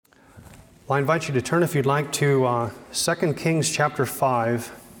Well, I invite you to turn, if you'd like, to 2 Kings chapter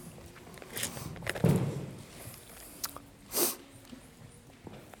 5.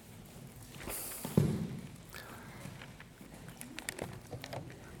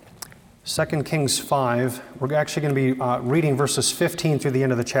 Second Kings 5. We're actually going to be reading verses 15 through the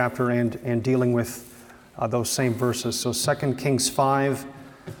end of the chapter and dealing with those same verses. So 2 Kings 5,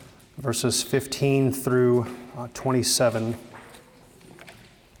 verses 15 through 27.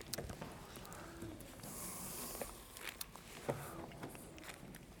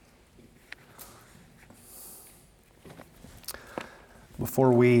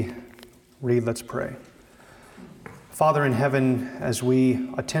 Before we read, let's pray. Father in heaven, as we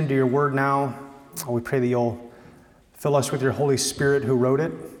attend to your word now, we pray that you'll fill us with your Holy Spirit who wrote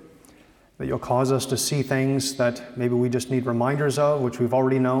it, that you'll cause us to see things that maybe we just need reminders of, which we've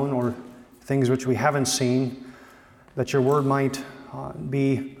already known, or things which we haven't seen, that your word might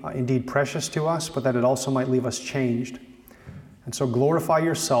be indeed precious to us, but that it also might leave us changed. And so glorify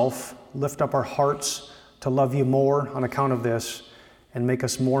yourself, lift up our hearts to love you more on account of this, and make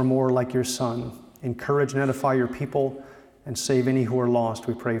us more and more like your Son. Encourage and edify your people and save any who are lost,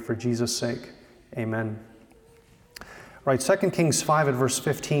 we pray for Jesus' sake. Amen. Right, 2 Kings 5 at verse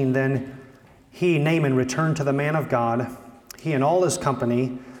 15, then he, Naaman, returned to the man of God, he and all his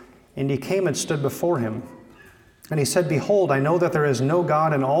company, and he came and stood before him. And he said, Behold, I know that there is no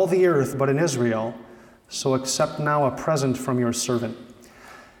God in all the earth but in Israel, so accept now a present from your servant.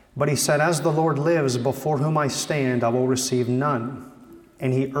 But he said, As the Lord lives, before whom I stand, I will receive none.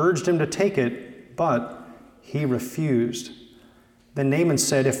 And he urged him to take it, but he refused. Then Naaman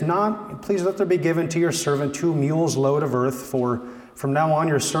said, If not, please let there be given to your servant 2 mules' load of earth, for from now on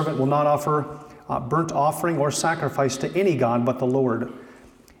your servant will not offer burnt offering or sacrifice to any god but the Lord.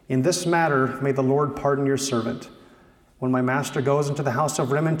 In this matter may the Lord pardon your servant. When my master goes into the house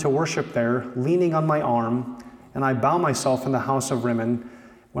of Rimmon to worship there, leaning on my arm, and I bow myself in the house of Rimmon,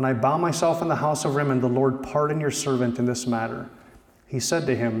 when I bow myself in the house of Rimmon, the Lord pardon your servant in this matter. He said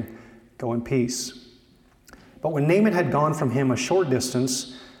to him, Go in peace. But when Naaman had gone from him a short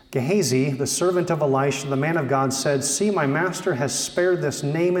distance, Gehazi, the servant of Elisha, the man of God, said, See, my master has spared this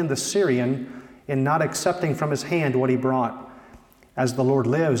Naaman the Syrian in not accepting from his hand what he brought. As the Lord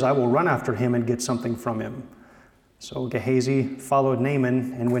lives, I will run after him and get something from him. So Gehazi followed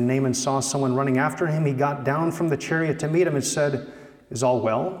Naaman, and when Naaman saw someone running after him, he got down from the chariot to meet him and said, Is all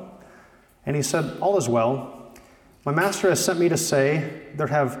well? And he said, All is well. My master has sent me to say, There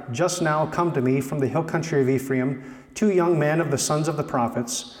have just now come to me from the hill country of Ephraim 2 young men of the sons of the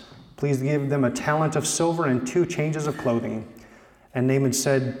prophets. Please give them a talent of silver and 2 changes of clothing. And Naaman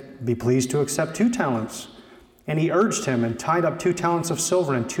said, Be pleased to accept 2 talents. And he urged him and tied up 2 talents of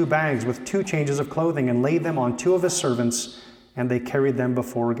silver in 2 bags with 2 changes of clothing and laid them on 2 of his servants, and they carried them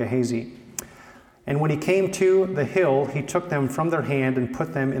before Gehazi. And when he came to the hill, he took them from their hand and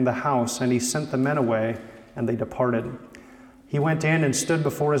put them in the house, and he sent the men away, and they departed. He went in and stood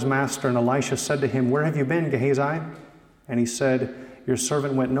before his master, and Elisha said to him, Where have you been, Gehazi? And he said, Your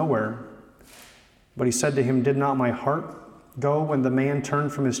servant went nowhere. But he said to him, Did not my heart go when the man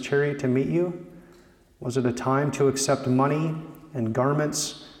turned from his chariot to meet you? Was it a time to accept money and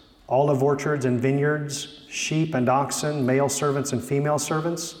garments, olive orchards and vineyards, sheep and oxen, male servants and female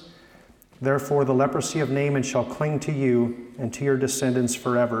servants? Therefore the leprosy of Naaman shall cling to you and to your descendants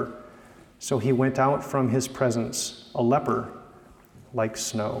forever. So he went out from his presence, a leper like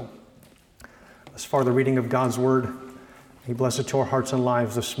snow. As far the reading of God's word, He bless it to our hearts and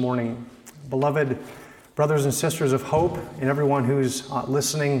lives this morning. Beloved brothers and sisters of hope, and everyone who's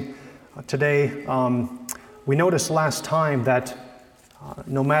listening today, we noticed last time that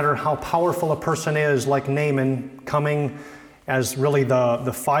no matter how powerful a person is, like Naaman, coming as really the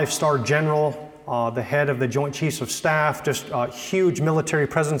 5-star general, the head of the Joint Chiefs of Staff, just a huge military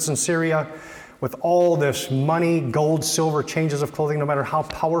presence in Syria, with all this money, gold, silver, changes of clothing, no matter how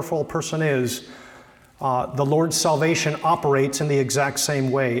powerful a person is, the Lord's salvation operates in the exact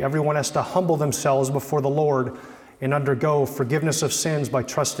same way. Everyone has to humble themselves before the Lord and undergo forgiveness of sins by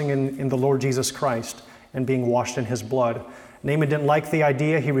trusting in the Lord Jesus Christ and being washed in His blood. Naaman didn't like the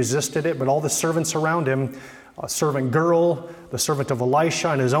idea. He resisted it, but all the servants around him, a servant girl, the servant of Elisha,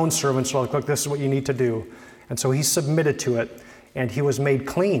 and his own servants were like, Look, this is what you need to do. And so he submitted to it, and he was made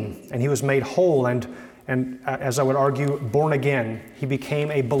clean, and he was made whole, and as I would argue, born again. He became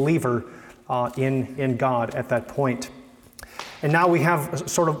a believer in God at that point. And now we have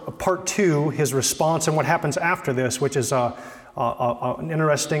sort of part 2, his response and what happens after this, which is an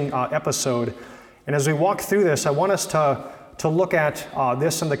interesting episode. And as we walk through this, I want us to to look at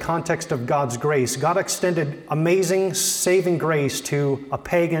this in the context of God's grace. God extended amazing saving grace to a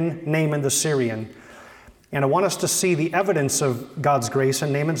pagan, Naaman the Syrian. And I want us to see the evidence of God's grace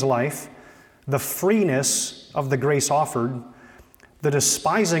in Naaman's life, the freeness of the grace offered, the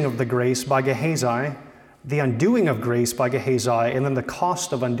despising of the grace by Gehazi, the undoing of grace by Gehazi, and then the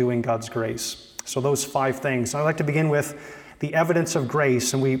cost of undoing God's grace. So those 5 things. I'd like to begin with the evidence of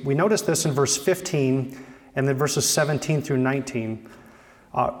grace. And we notice this in verse 15 and then verses 17 through 19.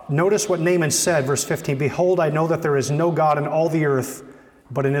 Notice what Naaman said, verse 15, "Behold, I know that there is no God in all the earth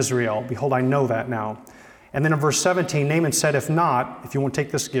but in Israel." Behold, I know that now. And then in verse 17, Naaman said, if you won't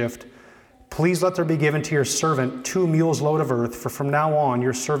take this gift, please let there be given to your servant 2 mules load of earth, for from now on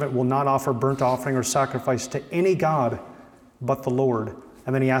your servant will not offer burnt offering or sacrifice to any god but the Lord.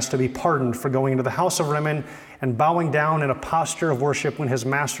 And then he asked to be pardoned for going into the house of Rimmon and bowing down in a posture of worship when his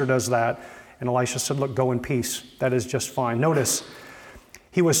master does that. And Elisha said, look, go in peace. That is just fine. Notice,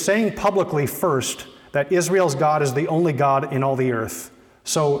 he was saying publicly first that Israel's God is the only God in all the earth.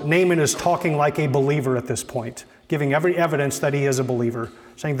 So Naaman is talking like a believer at this point, giving every evidence that he is a believer,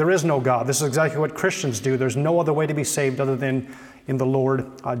 saying there is no God. This is exactly what Christians do. There's no other way to be saved other than in the Lord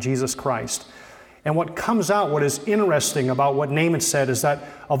Jesus Christ. And what comes out, what is interesting about what Naaman said is that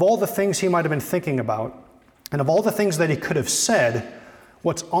of all the things he might have been thinking about, and of all the things that he could have said,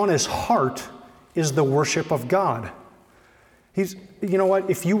 what's on his heart is the worship of God. He's, you know what,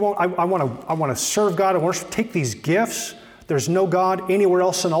 if you want, I want to serve God, I want to take these gifts. There's no God anywhere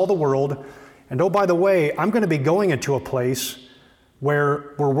else in all the world. And oh, by the way, I'm going to be going into a place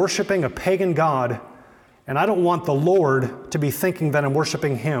where we're worshiping a pagan God, and I don't want the Lord to be thinking that I'm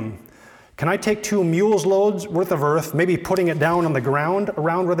worshiping him. Can I take 2 mules loads worth of earth, maybe putting it down on the ground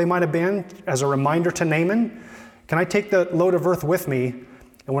around where they might have been as a reminder to Naaman? Can I take the load of earth with me?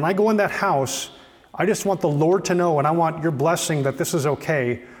 And when I go in that house, I just want the Lord to know, and I want your blessing that this is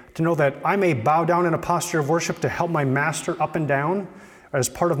okay, to know that I may bow down in a posture of worship to help my master up and down as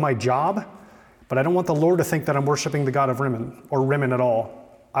part of my job, but I don't want the Lord to think that I'm worshiping the God of Rimmon or Rimmon at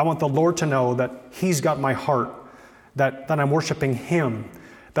all. I want the Lord to know that he's got my heart, that I'm worshiping him,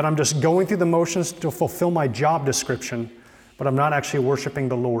 that I'm just going through the motions to fulfill my job description, but I'm not actually worshiping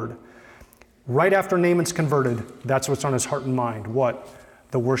the Lord. Right after Naaman's converted, that's what's on his heart and mind. What?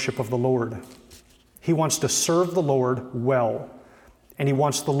 The worship of the Lord. He wants to serve the Lord well. And he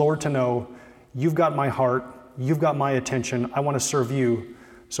wants the Lord to know, you've got my heart, you've got my attention, I want to serve you.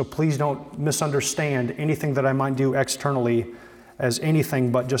 So please don't misunderstand anything that I might do externally as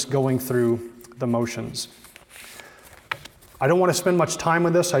anything but just going through the motions. I don't want to spend much time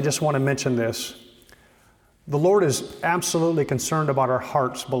on this, I just want to mention this. The Lord is absolutely concerned about our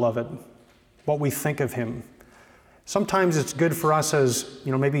hearts, beloved, what we think of him. Sometimes it's good for us as,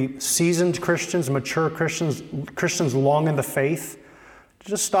 maybe seasoned Christians, mature Christians long in the faith,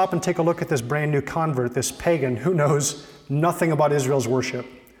 just stop and take a look at this brand new convert, this pagan who knows nothing about Israel's worship,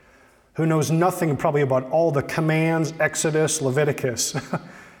 who knows nothing probably about all the commands, Exodus, Leviticus,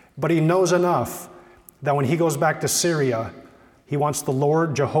 but he knows enough that when he goes back to Syria, he wants the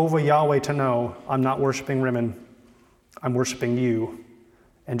Lord, Jehovah Yahweh, to know, I'm not worshiping Rimmon, I'm worshiping you.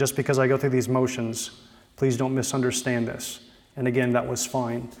 And just because I go through these motions, please don't misunderstand this. And again, that was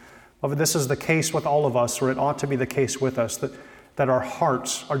fine. But this is the case with all of us, or it ought to be the case with us, that our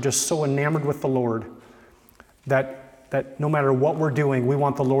hearts are just so enamored with the Lord that no matter what we're doing, we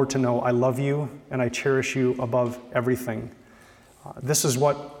want the Lord to know, I love you and I cherish you above everything. This is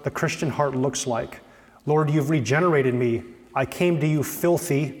what the Christian heart looks like. Lord, you've regenerated me. I came to you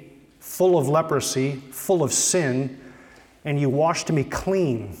filthy, full of leprosy, full of sin, and you washed me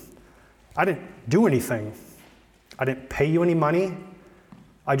clean. I didn't do anything. I didn't pay you any money.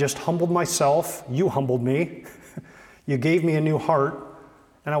 I just humbled myself. You humbled me. You gave me a new heart,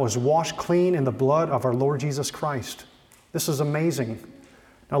 and I was washed clean in the blood of our Lord Jesus Christ. This is amazing.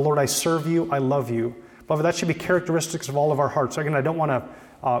 Now, Lord, I serve you. I love you. Beloved, that should be characteristics of all of our hearts. Again, I don't want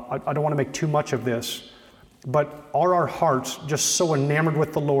to make too much of this, but are our hearts just so enamored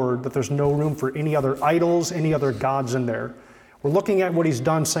with the Lord that there's no room for any other idols, any other gods in there? We're looking at what he's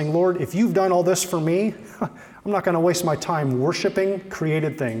done, saying, Lord, if you've done all this for me, I'm not going to waste my time worshiping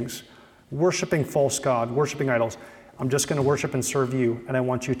created things, worshiping false God, worshiping idols. I'm just going to worship and serve you, and I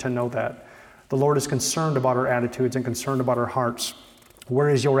want you to know that. The Lord is concerned about our attitudes and concerned about our hearts. Where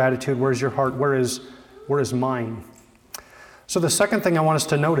is your attitude? Where is your heart? Where is mine? So the second thing I want us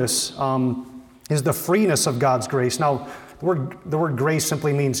to notice is the freeness of God's grace. Now, the word grace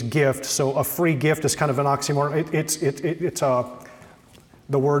simply means gift, so a free gift is kind of an oxymoron.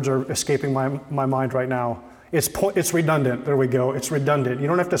 The words are escaping my mind right now. It's redundant. There we go. It's redundant. You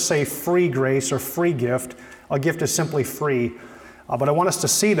don't have to say free grace or free gift. A gift is simply free. But I want us to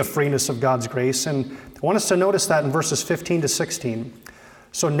see the freeness of God's grace, and I want us to notice that in verses 15 to 16.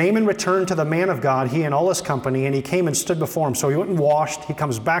 So Naaman returned to the man of God, he and all his company, and he came and stood before him. So he went and washed. He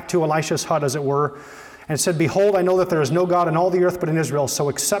comes back to Elisha's hut, as it were, and said, "Behold, I know that there is no God in all the earth but in Israel, so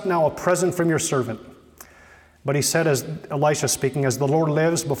accept now a present from your servant." But he said, as Elisha speaking, "As the Lord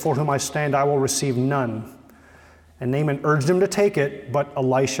lives, before whom I stand, I will receive none." And Naaman urged him to take it, but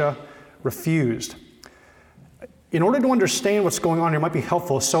Elisha refused. In order to understand what's going on here, it might be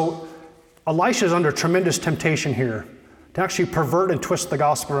helpful. So Elisha is under tremendous temptation here to actually pervert and twist the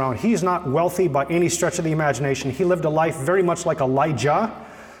gospel around. He's not wealthy by any stretch of the imagination. He lived a life very much like Elijah.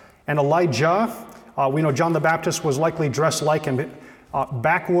 And Elijah, we know John the Baptist was likely dressed like him.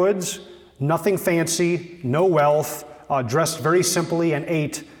 Backwoods, nothing fancy, no wealth, dressed very simply and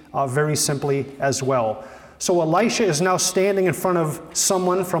ate very simply as well. So Elisha is now standing in front of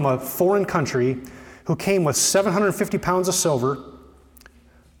someone from a foreign country who came with 750 pounds of silver,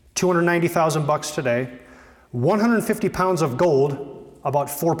 290,000 bucks today, 150 pounds of gold, about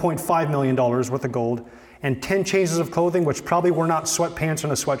 $4.5 million worth of gold, and 10 changes of clothing, which probably were not sweatpants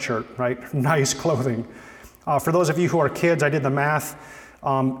and a sweatshirt, right? Nice clothing. For those of you who are kids, I did the math.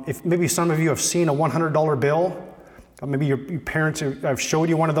 If maybe some of you have seen a $100 bill, maybe your parents have showed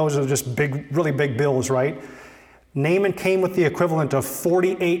you one of those. They're just big, really big bills, right? Naaman came with the equivalent of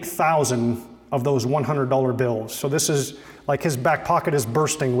 48,000 of those $100 bills. So this is like his back pocket is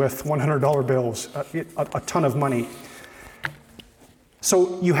bursting with $100 bills, a ton of money.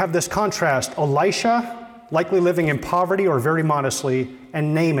 So you have this contrast, Elisha likely living in poverty or very modestly,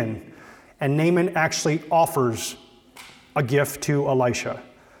 and Naaman. And Naaman actually offers a gift to Elisha.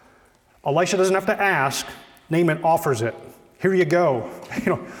 Elisha doesn't have to ask, Naaman offers it. Here you go.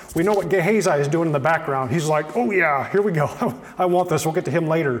 We know what Gehazi is doing in the background. He's like, oh yeah, here we go. I want this. We'll get to him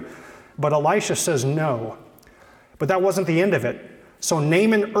later. But Elisha says no. But that wasn't the end of it. So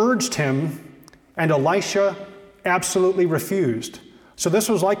Naaman urged him, and Elisha absolutely refused. So this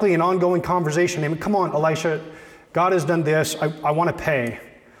was likely an ongoing conversation. Naaman, come on, Elisha, God has done this. I want to pay.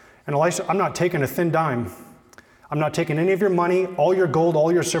 And Elisha, I'm not taking a thin dime. I'm not taking any of your money, all your gold,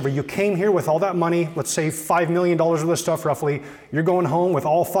 all your silver. You came here with all that money, let's say $5 million worth of stuff roughly. You're going home with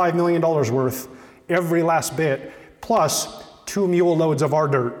all $5 million worth, every last bit, plus 2 mule loads of our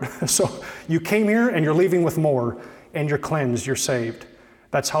dirt. So you came here and you're leaving with more, and you're cleansed, you're saved.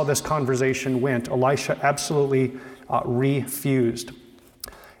 That's how this conversation went. Elisha absolutely refused.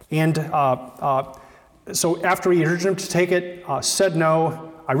 And so after he urged him to take it, said no,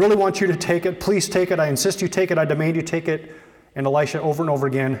 I really want you to take it. Please take it. I insist you take it. I demand you take it. And Elisha over and over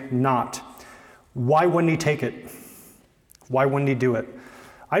again, not. Why wouldn't he take it? Why wouldn't he do it?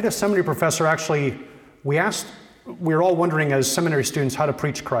 I had a seminary professor actually, we were all wondering as seminary students how to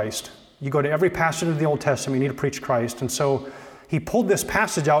preach Christ. You go to every passage of the Old Testament, you need to preach Christ. And so he pulled this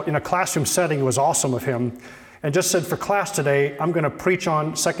passage out in a classroom setting. It was awesome of him. And just said, for class today, I'm going to preach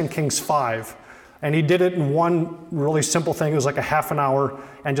on 2 Kings 5. And he did it in one really simple thing. It was like a half an hour,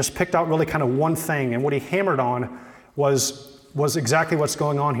 and just picked out really kind of one thing. And what he hammered on was exactly what's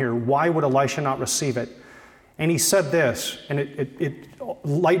going on here. Why would Elisha not receive it? And he said this, and it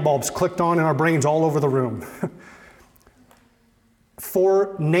light bulbs clicked on in our brains all over the room.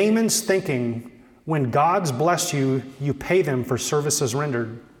 For Naaman's thinking, when God's blessed you, you pay them for services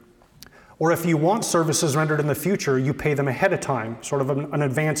rendered. Or if you want services rendered in the future, you pay them ahead of time, sort of an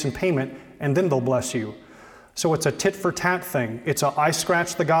advance in payment, and then they'll bless you. So it's a tit for tat thing. It's I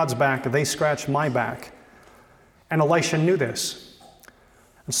scratch the God's back, they scratch my back. And Elisha knew this.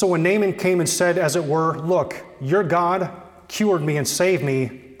 And so when Naaman came and said, as it were, look, your God cured me and saved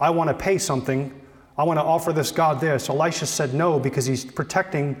me, I want to pay something, I want to offer this God this. Elisha said no, because he's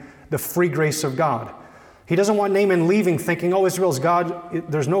protecting the free grace of God. He doesn't want Naaman leaving thinking, oh, Israel's God,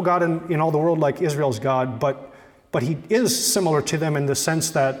 there's no God in all the world like Israel's God, but he is similar to them in the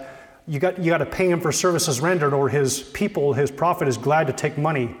sense that you got to pay him for services rendered, or his people, his prophet is glad to take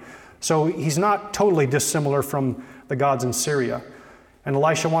money. So he's not totally dissimilar from the gods in Syria. And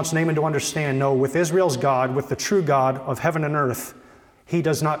Elisha wants Naaman to understand, no, with Israel's God, with the true God of heaven and earth, he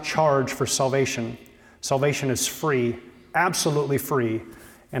does not charge for salvation. Salvation is free, absolutely free.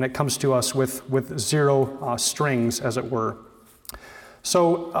 And it comes to us with zero strings, as it were.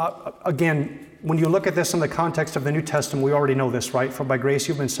 So again, when you look at this in the context of the New Testament, we already know this, right? For by grace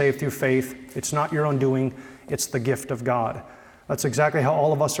you've been saved through faith. It's not your own doing, it's the gift of God. That's exactly how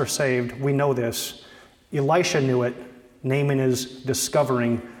all of us are saved. We know this. Elisha knew it. Naaman is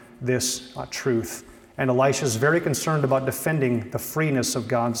discovering this truth. And Elisha is very concerned about defending the freeness of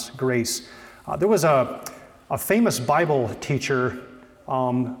God's grace. There was a famous Bible teacher,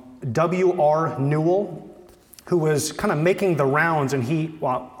 W.R. Newell. who was kind of making the rounds, and he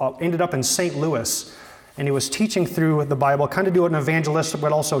ended up in St. Louis, and he was teaching through the Bible, kind of doing evangelistic,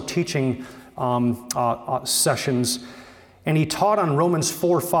 but also teaching sessions. And he taught on Romans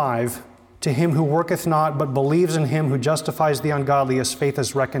 4:5, to him who worketh not, but believes in him who justifies the ungodly, his faith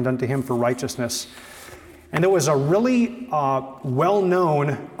is reckoned unto him for righteousness. And there was a really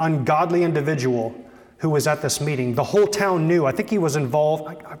well-known ungodly individual who was at this meeting. The whole town knew. I think he was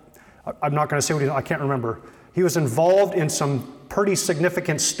involved. I'm not going to say what I can't remember. He was involved in some pretty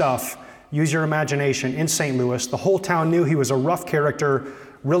significant stuff, use your imagination, in St. Louis. The whole town knew he was a rough character,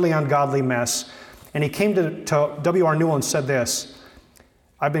 really ungodly mess. And he came to W.R. Newell and said this,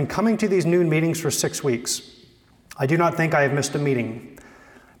 I've been coming to these noon meetings for 6 weeks. I do not think I have missed a meeting,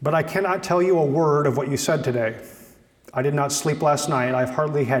 but I cannot tell you a word of what you said today. I did not sleep last night. I've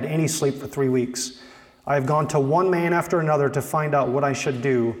hardly had any sleep for 3 weeks. I have gone to one man after another to find out what I should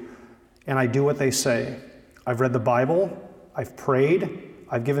do, and I do what they say. I've read the Bible, I've prayed,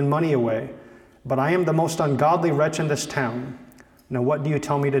 I've given money away, but I am the most ungodly wretch in this town. Now what do you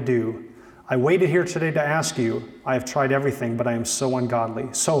tell me to do? I waited here today to ask you. I have tried everything, but I am so ungodly.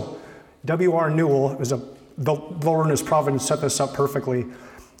 So W.R. Newell, the Lord in his providence set this up perfectly.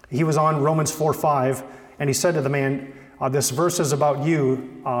 He was on Romans 4:5, and he said to the man, this verse is about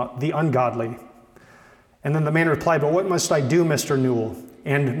you, the ungodly. And then the man replied, but what must I do, Mr. Newell?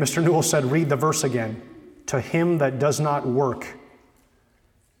 And Mr. Newell said, read the verse again. To him that does not work.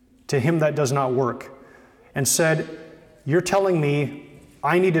 To him that does not work. And said, you're telling me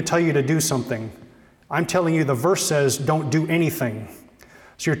I need to tell you to do something. I'm telling you the verse says don't do anything.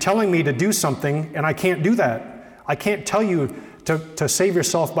 So you're telling me to do something, and I can't do that. I can't tell you to save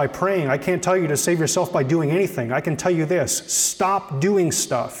yourself by praying. I can't tell you to save yourself by doing anything. I can tell you this, stop doing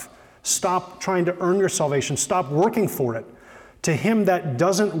stuff. Stop trying to earn your salvation. Stop working for it. To him that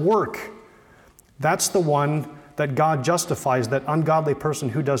doesn't work, that's the one that God justifies, that ungodly person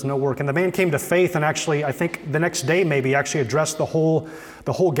who does no work. And the man came to faith, and actually, I think the next day maybe, actually addressed the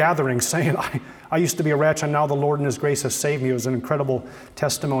whole gathering, saying, I used to be a wretch, and now the Lord in his grace has saved me. It was an incredible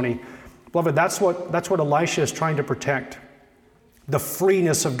testimony. Beloved, that's what Elisha is trying to protect. The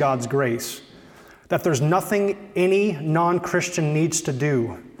freeness of God's grace. That there's nothing any non-Christian needs to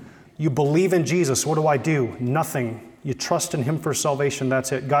do. You believe in Jesus, what do I do? Nothing. You trust in him for salvation,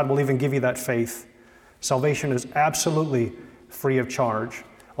 that's it. God will even give you that faith. Salvation is absolutely free of charge.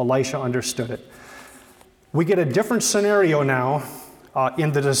 Elisha understood it. We get a different scenario now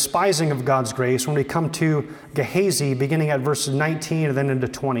in the despising of God's grace when we come to Gehazi, beginning at verses 19 and then into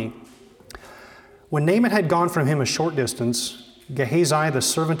 20. When Naaman had gone from him a short distance, Gehazi, the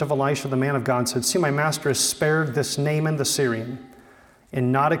servant of Elisha, the man of God, said, see, my master has spared this Naaman the Syrian,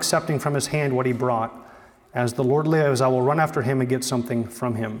 in not accepting from his hand what he brought. As the Lord lives, I will run after him and get something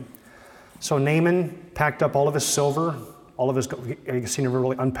from him. So Naaman packed up all of his silver, all of his gold. I guess he never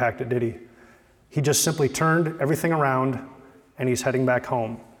really unpacked it, did he? He just simply turned everything around, and he's heading back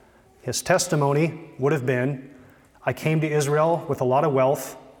home. His testimony would have been, I came to Israel with a lot of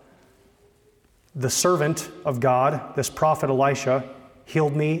wealth. The servant of God, this prophet Elisha,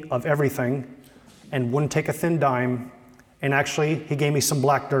 healed me of everything and wouldn't take a thin dime. And actually, he gave me some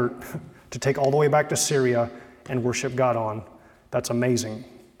black dirt to take all the way back to Syria and worship God on. That's amazing.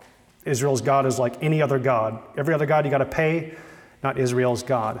 Israel's God is like any other God. Every other God you got to pay, not Israel's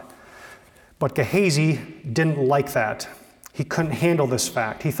God. But Gehazi didn't like that. He couldn't handle this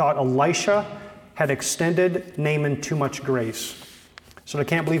fact. He thought Elisha had extended Naaman too much grace. So I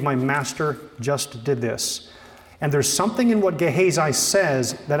can't believe my master just did this. And there's something in what Gehazi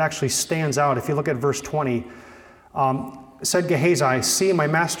says that actually stands out. If you look at verse 20, said Gehazi, see, my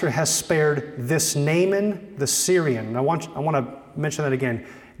master has spared this Naaman the Syrian. And I want to mention that again.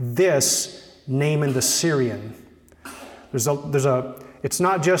 This Naaman the Syrian. It's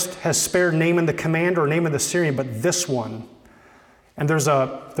not just has spared Naaman the commander or Naaman the Syrian, but this one. And there's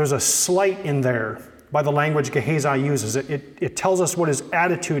a slight in there by the language Gehazi uses. It tells us what his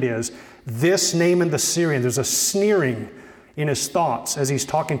attitude is. This Naaman the Syrian. There's a sneering in his thoughts as he's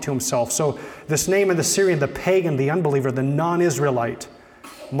talking to himself. So this Naaman the Syrian, the pagan, the unbeliever, the non-Israelite,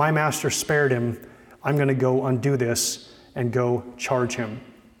 my master spared him. I'm going to go undo this and go charge him.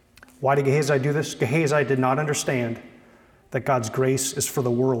 Why did Gehazi do this? Gehazi did not understand that God's grace is for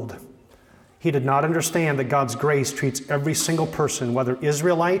the world. He did not understand that God's grace treats every single person, whether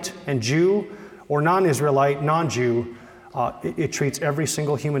Israelite and Jew or non-Israelite, non-Jew, it treats every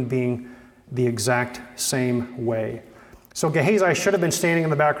single human being the exact same way. So Gehazi should have been standing in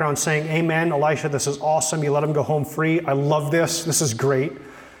the background saying, amen, Elisha, this is awesome. You let him go home free. I love this. This is great.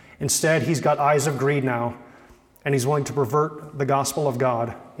 Instead, he's got eyes of greed now, and he's willing to pervert the gospel of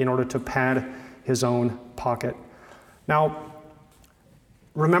God in order to pad his own pocket. Now,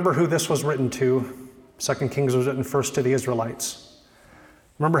 remember who this was written to. 2 Kings was written first to the Israelites.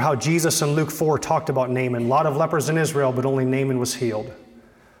 Remember how Jesus in Luke 4 talked about Naaman. A lot of lepers in Israel, but only Naaman was healed.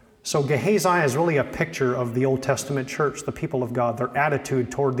 So Gehazi is really a picture of the Old Testament church, the people of God, their attitude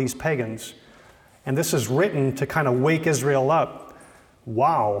toward these pagans. And this is written to kind of wake Israel up.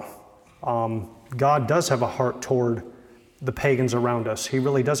 Wow, God does have a heart toward the pagans around us. He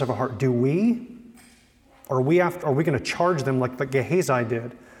really does have a heart. Do we? Or are we going to charge them like Gehazi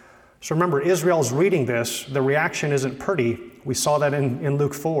did? So remember, Israel's reading this. The reaction isn't pretty. We saw that in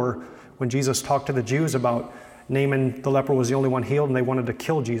Luke 4 when Jesus talked to the Jews about Naaman the leper was the only one healed and they wanted to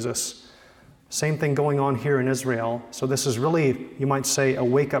kill Jesus. Same thing going on here in Israel. So this is really, you might say, a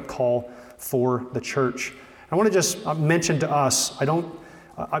wake-up call for the church. I want to just mention to us,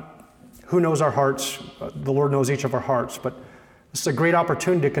 who knows our hearts? The Lord knows each of our hearts, but this is a great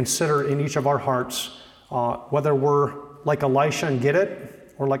opportunity to consider in each of our hearts whether we're like Elisha and get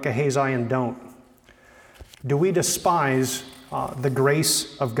it, or like Gehazi and don't. Do we despise the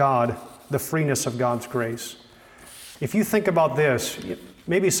grace of God, the freeness of God's grace? If you think about this,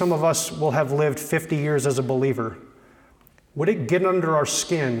 maybe some of us will have lived 50 years as a believer. Would it get under our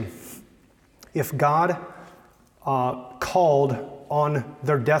skin if God called on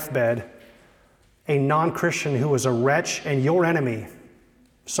their deathbed a non-Christian who was a wretch and your enemy,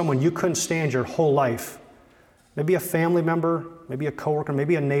 someone you couldn't stand your whole life, maybe a family member, maybe a coworker,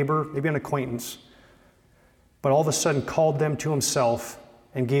 maybe a neighbor, maybe an acquaintance, but all of a sudden called them to himself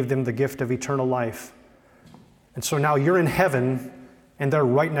and gave them the gift of eternal life? And so now you're in heaven and they're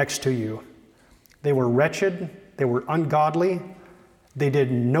right next to you. They were wretched, they were ungodly, they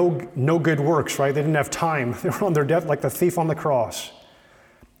did no good works, right? They didn't have time. They were on their death like the thief on the cross.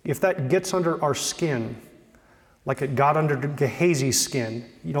 If that gets under our skin, like it got under Gehazi's skin,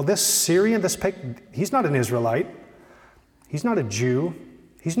 this Syrian, he's not an Israelite. He's not a Jew.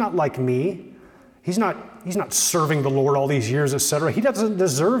 He's not like me. He's not serving the Lord all these years, etc. He doesn't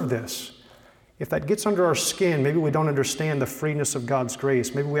deserve this. If that gets under our skin, maybe we don't understand the freeness of God's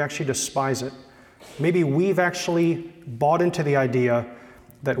grace. Maybe we actually despise it. Maybe we've actually bought into the idea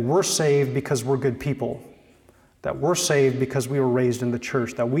that we're saved because we're good people, that we're saved because we were raised in the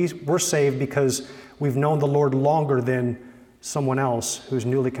church, that we're saved because we've known the Lord longer than someone else who's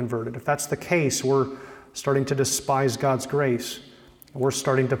newly converted. If that's the case, we're starting to despise God's grace. We're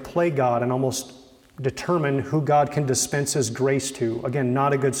starting to play God and almost determine who God can dispense His grace to. Again,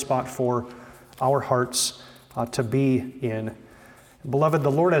 not a good spot for our hearts to be in. Beloved,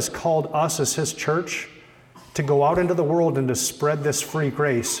 the Lord has called us as His church to go out into the world and to spread this free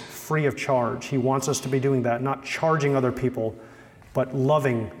grace, free of charge. He wants us to be doing that, not charging other people, but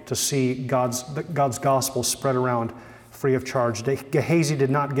loving to see God's gospel spread around free of charge. Gehazi did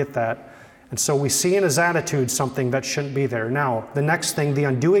not get that. And so we see in his attitude something that shouldn't be there. Now, the next thing, the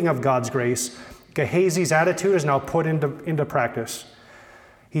undoing of God's grace, Gehazi's attitude is now put into practice.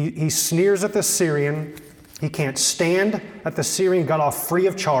 He sneers at the Syrian. He can't stand that the Syrian got off free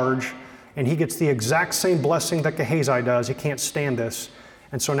of charge, and he gets the exact same blessing that Gehazi does. He can't stand this.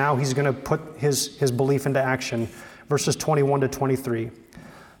 And so now he's going to put his belief into action. Verses 21 to 23.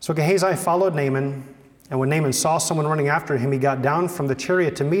 So Gehazi followed Naaman, and when Naaman saw someone running after him, he got down from the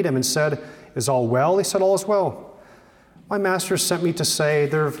chariot to meet him and said, "Is all well?" He said, "All is well. My master sent me to say,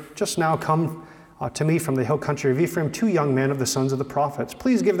 there have just now come to me from the hill country of Ephraim 2 young men of the sons of the prophets.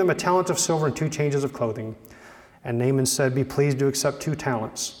 Please give them a talent of silver and 2 changes of clothing." And Naaman said, "Be pleased to accept 2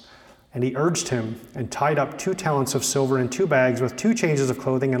 talents. And he urged him and tied up 2 talents of silver in 2 bags with 2 changes of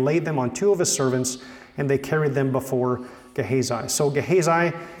clothing and laid them on 2 of his servants, and they carried them before Gehazi. So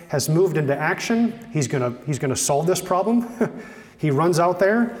Gehazi has moved into action. He's gonna solve this problem. He runs out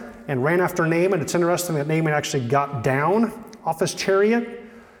there and ran after Naaman. It's interesting that Naaman actually got down off his chariot,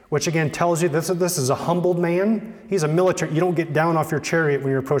 which again tells you this is a humbled man. He's a military. You don't get down off your chariot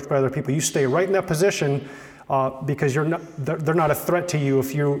when you're approached by other people. You stay right in that position because they're not a threat to you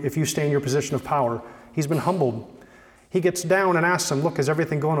if you stay in your position of power. He's been humbled. He gets down and asks them, "Look, is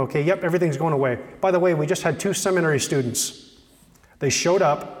everything going okay?" "Yep, everything's going away. By the way, we just had 2 seminary students. They showed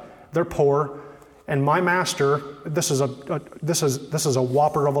up. They're poor, and my master. This is a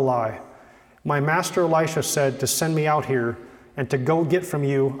whopper of a lie. My master Elisha said to send me out here and to go get from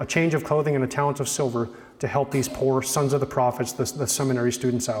you a change of clothing and a talent of silver to help these poor sons of the prophets, the seminary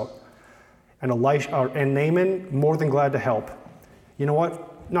students out." And Naaman, more than glad to help. "You know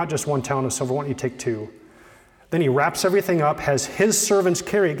what? Not just 1 talent of silver. Why don't you take 2? Then he wraps everything up, has his servants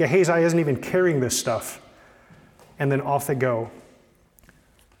carry it. Gehazi isn't even carrying this stuff. And then off they go.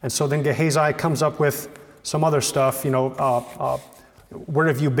 And so then Gehazi comes up with some other stuff. Where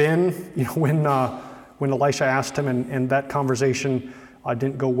have you been? When when Elisha asked him, and that conversation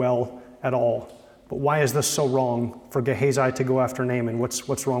didn't go well at all. But why is this so wrong for Gehazi to go after Naaman?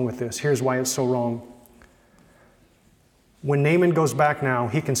 What's wrong with this? Here's why it's so wrong. When Naaman goes back now,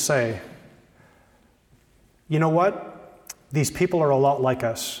 he can say, you know what? These people are a lot like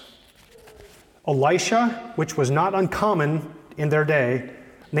us. Elisha, which was not uncommon in their day,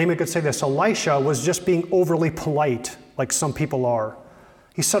 Naaman could say this, Elisha was just being overly polite, like some people are.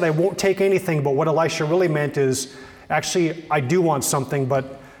 He said, I won't take anything, but what Elisha really meant is, actually, I do want something,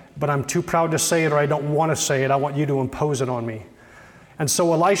 but I'm too proud to say it, or I don't want to say it. I want you to impose it on me. And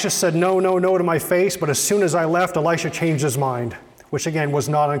so Elisha said, no, no, no to my face, but as soon as I left, Elisha changed his mind, which again was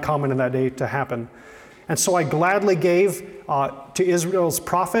not uncommon in that day to happen. And so I gladly gave to Israel's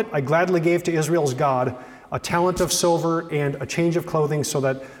prophet, I gladly gave to Israel's God a talent of silver and a change of clothing, so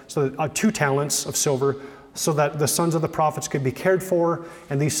that 2 talents of silver, so that the sons of the prophets could be cared for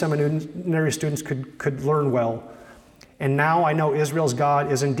and these seminary students could learn well. And now I know Israel's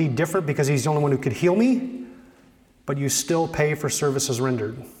God is indeed different because he's the only one who could heal me, but you still pay for services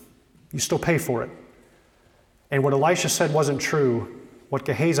rendered. You still pay for it. And what Elisha said wasn't true. What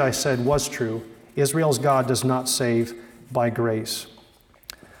Gehazi said was true. Israel's God does not save by grace.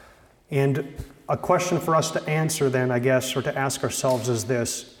 And a question for us to answer then, I guess, or to ask ourselves is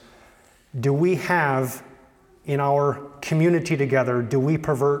this. Do we have in our community together, do we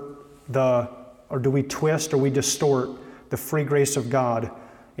pervert or do we twist or we distort the free grace of God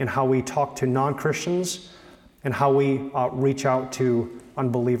in how we talk to non-Christians and how we reach out to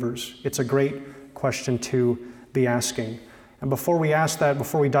unbelievers? It's a great question to be asking. And before we ask that,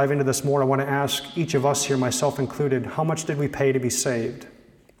 before we dive into this more, I want to ask each of us here, myself included, how much did we pay to be saved?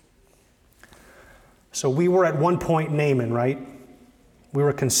 So we were at one point Naaman, right? We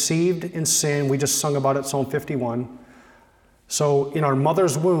were conceived in sin. We just sung about it, Psalm 51. So in our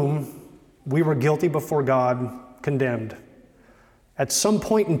mother's womb, we were guilty before God, condemned. At some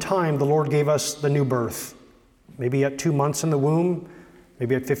point in time, the Lord gave us the new birth. Maybe at 2 months in the womb,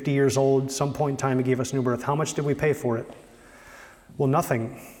 maybe at 50 years old, some point in time He gave us new birth. How much did we pay for it? Well,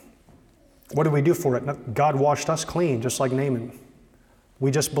 nothing. What did we do for it? God washed us clean, just like Naaman.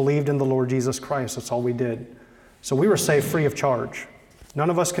 We just believed in the Lord Jesus Christ. That's all we did. So we were saved free of charge. None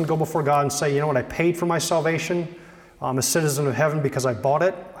of us can go before God and say, you know what, I paid for my salvation. I'm a citizen of heaven because I bought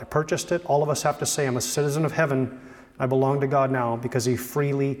it, I purchased it. All of us have to say, I'm a citizen of heaven. I belong to God now because He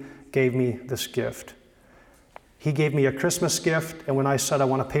freely gave me this gift. He gave me a Christmas gift, and when I said I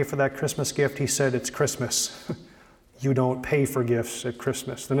want to pay for that Christmas gift, He said, it's Christmas. You don't pay for gifts at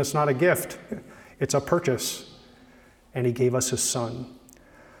Christmas. Then it's not a gift. It's a purchase. And He gave us His Son.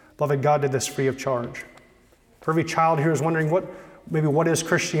 Beloved, God did this free of charge. For every child here is wondering, what is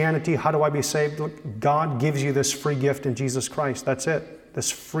Christianity? How do I be saved? Look, God gives you this free gift in Jesus Christ. That's it.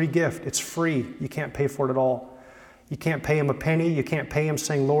 This free gift. It's free. You can't pay for it at all. You can't pay Him a penny. You can't pay Him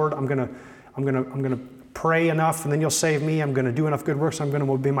saying, Lord, I'm gonna pray enough and then You'll save me. I'm gonna do enough good works. I'm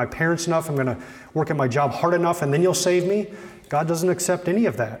gonna obey my parents enough. I'm gonna work at my job hard enough and then You'll save me. God doesn't accept any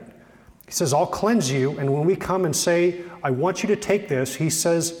of that. He says, I'll cleanse you. And when we come and say, I want you to take this, He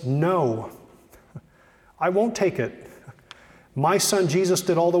says, no, I won't take it. My Son Jesus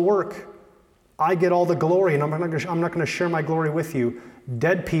did all the work. I get all the glory, and I'm not going to share my glory with you.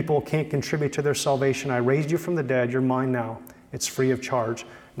 Dead people can't contribute to their salvation. I raised you from the dead. You're mine now. It's free of charge.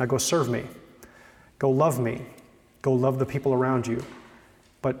 Now go serve me. Go love me. Go love the people around you.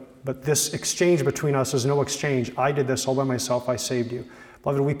 But this exchange between us is no exchange. I did this all by myself. I saved you.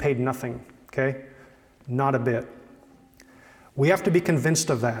 Beloved, we paid nothing, okay? Not a bit. We have to be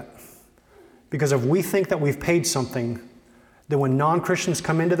convinced of that. Because if we think that we've paid something, then when non-Christians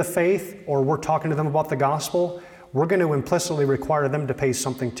come into the faith or we're talking to them about the gospel, we're going to implicitly require them to pay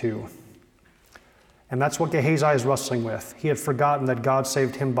something too. And that's what Gehazi is wrestling with. He had forgotten that God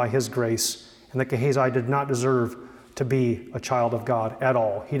saved him by His grace and that Gehazi did not deserve to be a child of God at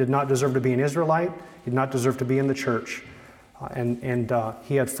all. He did not deserve to be an Israelite. He did not deserve to be in the church. And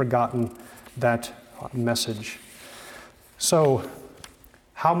he had forgotten that message. So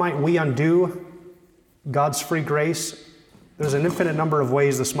how might we undo God's free grace? There's an infinite number of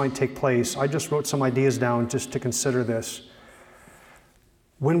ways this might take place. I just wrote some ideas down just to consider this.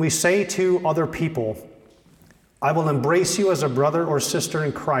 When we say to other people, I will embrace you as a brother or sister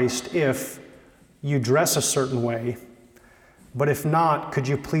in Christ if you dress a certain way, but if not, could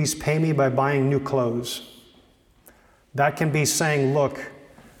you please pay me by buying new clothes? That can be saying, look,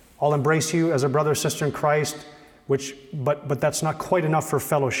 I'll embrace you as a brother or sister in Christ, but that's not quite enough for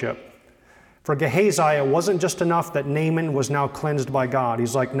fellowship. For Gehazi, it wasn't just enough that Naaman was now cleansed by God.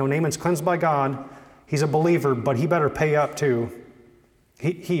 He's like, no, Naaman's cleansed by God. He's a believer, but he better pay up too.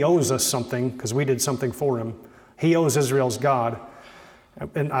 He owes us something because we did something for him. He owes Israel's God.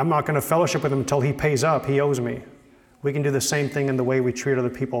 And I'm not going to fellowship with him until he pays up. He owes me. We can do the same thing in the way we treat other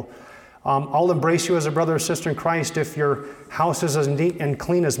people. I'll embrace you as a brother or sister in Christ if your house is as neat and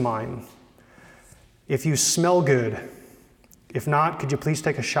clean as mine. If you smell good. If not, could you please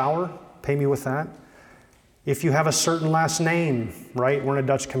take a shower? Pay me with that. If you have a certain last name, right? We're in a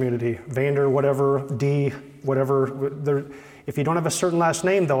Dutch community. Vander, whatever, D, whatever. If you don't have a certain last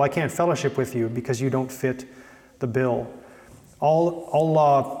name, though, I can't fellowship with you because you don't fit the bill.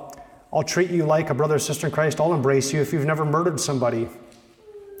 I'll treat you like a brother or sister in Christ. I'll embrace you if you've never murdered somebody,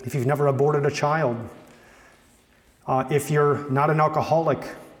 if you've never aborted a child, if you're not an alcoholic,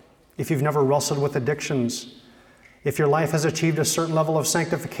 if you've never wrestled with addictions, if your life has achieved a certain level of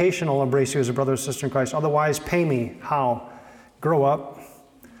sanctification, I'll embrace you as a brother or sister in Christ. Otherwise, pay me. How? Grow up,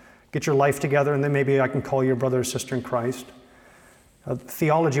 get your life together, and then maybe I can call you a brother or sister in Christ.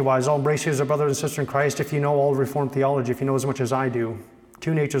 Theology-wise, I'll embrace you as a brother and sister in Christ if you know all Reformed theology, if you know as much as I do.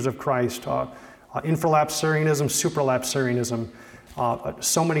 Two natures of Christ, infralapsarianism, supralapsarianism,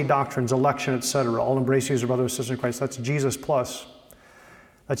 so many doctrines, election, etc. I'll embrace you as a brother or sister in Christ. That's Jesus plus.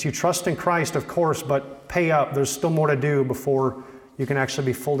 That's you trust in Christ, of course, but pay up. There's still more to do before you can actually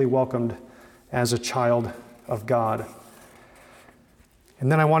be fully welcomed as a child of God.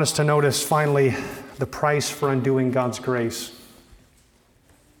 And then I want us to notice, finally, the price for undoing God's grace.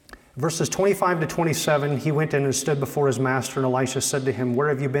 Verses 25 to 27, he went in and stood before his master, and Elisha said to him, "Where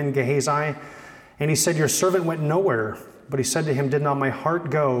have you been, Gehazi?" And he said, "Your servant went nowhere." But he said to him, "Did not my heart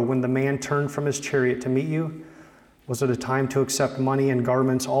go when the man turned from his chariot to meet you? Was it a time to accept money and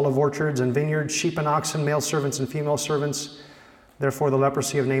garments, olive orchards and vineyards, sheep and oxen, male servants and female servants? Therefore the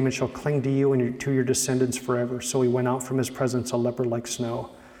leprosy of Naaman shall cling to you and to your descendants forever." So he went out from his presence a leper like snow.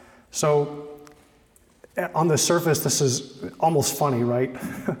 So on the surface, this is almost funny, right?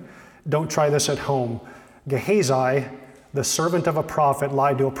 Don't try this at home. Gehazi, the servant of a prophet,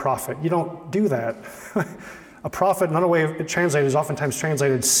 lied to a prophet. You don't do that. A prophet, another way of translated is oftentimes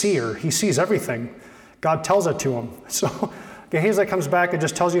translated seer. He sees everything. God tells it to him. So Gehazi comes back and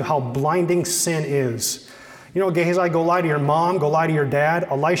just tells you how blinding sin is. You know, Gehazi, go lie to your mom, go lie to your dad.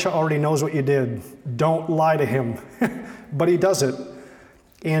 Elisha already knows what you did. Don't lie to him. But he does it.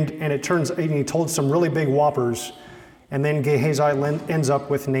 And it turns, and he told some really big whoppers. And then Gehazi ends up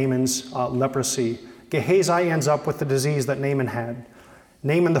with Naaman's leprosy. Gehazi ends up with the disease that Naaman had.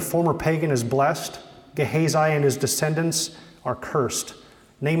 Naaman, the former pagan, is blessed. Gehazi and his descendants are cursed.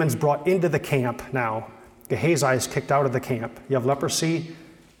 Naaman's brought into the camp now. Gehazi is kicked out of the camp. You have leprosy,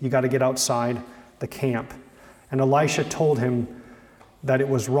 you got to get outside the camp. And Elisha told him that it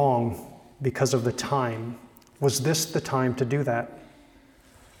was wrong because of the time. Was this the time to do that?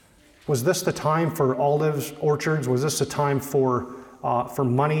 Was this the time for olives, orchards? Was this a time for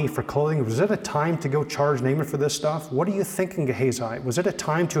money, for clothing? Was it a time to go charge Naaman for this stuff? What are you thinking, Gehazi? Was it a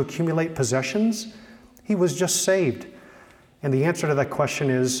time to accumulate possessions? He was just saved. And the answer to that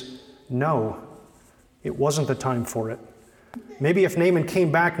question is no, it wasn't the time for it. Maybe if Naaman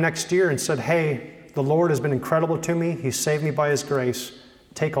came back next year and said, "Hey, the Lord has been incredible to me. He saved me by his grace.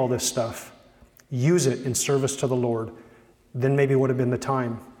 Take all this stuff. Use it in service to the Lord." Then maybe it would have been the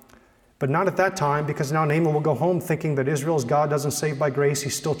time. But not at that time, because now Naaman will go home thinking that Israel's God doesn't save by grace. He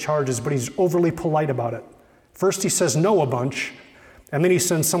still charges, but he's overly polite about it. First he says no a bunch, and then he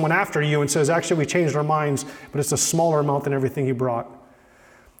sends someone after you and says, "Actually, we changed our minds, but it's a smaller amount than everything he brought."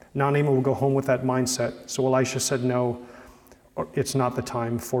 Now Naaman will go home with that mindset. So Elisha said, no, it's not the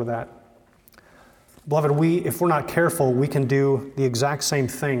time for that. Beloved, if we're not careful, we can do the exact same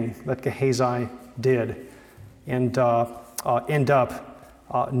thing that Gehazi did and end up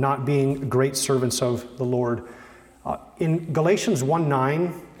not being great servants of the Lord. In Galatians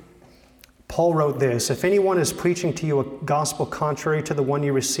 1:9, Paul wrote this, "If anyone is preaching to you a gospel contrary to the one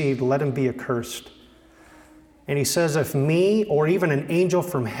you received, let him be accursed." And he says, if me or even an angel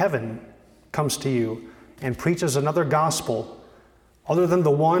from heaven comes to you and preaches another gospel other than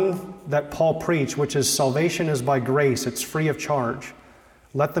the one that Paul preached, which is salvation is by grace, it's free of charge,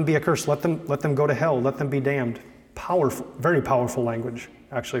 let them be accursed, let them go to hell, let them be damned. Powerful, very powerful language,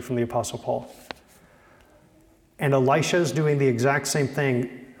 actually, from the Apostle Paul. And Elisha is doing the exact same thing.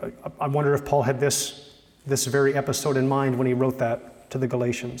 I wonder if Paul had this very episode in mind when he wrote that to the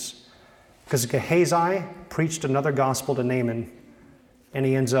Galatians. Because Gehazi preached another gospel to Naaman, and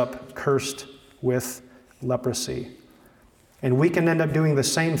he ends up cursed with leprosy. And we can end up doing the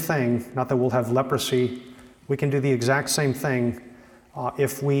same thing, not that we'll have leprosy, we can do the exact same thing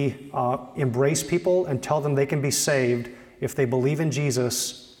if we embrace people and tell them they can be saved if they believe in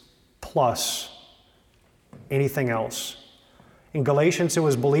Jesus plus anything else. In Galatians, it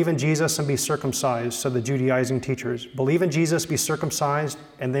was believe in Jesus and be circumcised, said the Judaizing teachers. Believe in Jesus, be circumcised,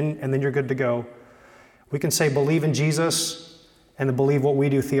 and then you're good to go. We can say believe in Jesus and then believe what we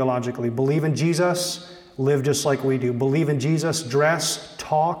do theologically. Believe in Jesus, live just like we do. Believe in Jesus, dress,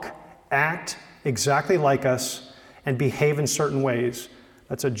 talk, act exactly like us, and behave in certain ways.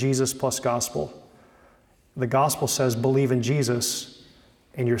 That's a Jesus plus gospel. The gospel says believe in Jesus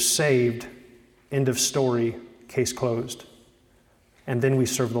and you're saved. End of story, case closed. And then we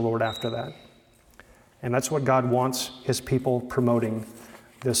serve the Lord after that. And that's what God wants his people promoting,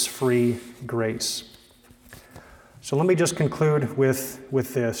 this free grace. So let me just conclude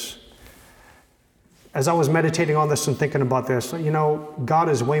with this. As I was meditating on this and thinking about this, God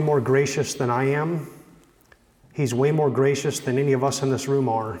is way more gracious than I am. He's way more gracious than any of us in this room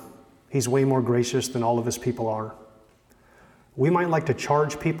are. He's way more gracious than all of his people are. We might like to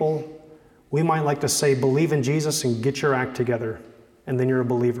charge people. We might like to say, believe in Jesus and get your act together, and then you're a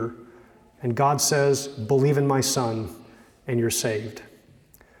believer. And God says, believe in my Son, and you're saved.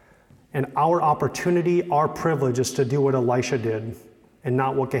 And our opportunity, our privilege is to do what Elisha did and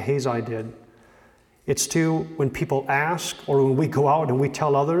not what Gehazi did. It's to, when people ask or when we go out and we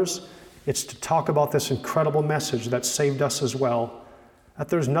tell others, it's to talk about this incredible message that saved us as well. That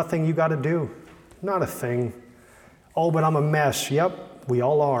there's nothing you got to do. Not a thing. Oh, but I'm a mess. Yep, we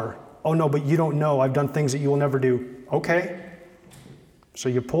all are. Oh no, but you don't know. I've done things that you will never do. Okay. So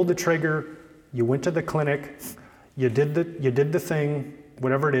you pulled the trigger, you went to the clinic, you did the thing,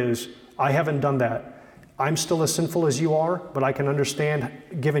 whatever it is. I haven't done that. I'm still as sinful as you are, but I can understand,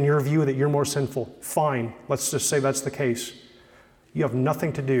 given your view, that you're more sinful. Fine, let's just say that's the case. You have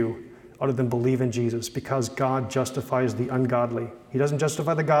nothing to do other than believe in Jesus, because God justifies the ungodly. He doesn't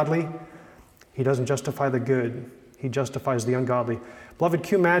justify the godly. He doesn't justify the good. He justifies the ungodly. Beloved,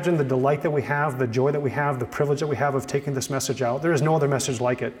 can you imagine the delight that we have, the joy that we have, the privilege that we have of taking this message out? There is no other message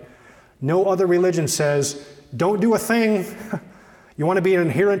like it. No other religion says, don't do a thing. You want to be an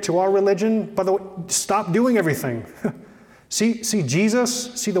adherent to our religion? By the way, stop doing everything. See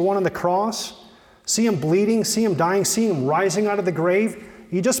Jesus, see the one on the cross, see him bleeding, see him dying, see him rising out of the grave.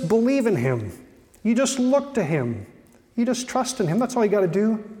 You just believe in him. You just look to him. You just trust in him. That's all you got to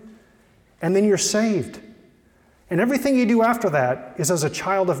do. And then you're saved. And everything you do after that is as a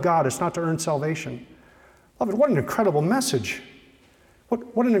child of God. It's not to earn salvation. Beloved, what an incredible message.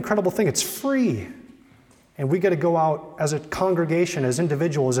 What an incredible thing. It's free. And we get to go out as a congregation, as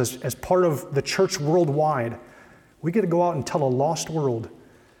individuals, as part of the church worldwide. We get to go out and tell a lost world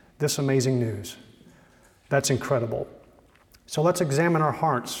this amazing news. That's incredible. So let's examine our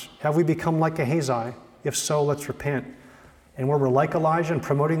hearts. Have we become like Gehazi? If so, let's repent. And where we're like Elijah and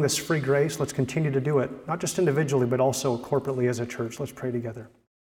promoting this free grace, let's continue to do it, not just individually, but also corporately as a church. Let's pray together.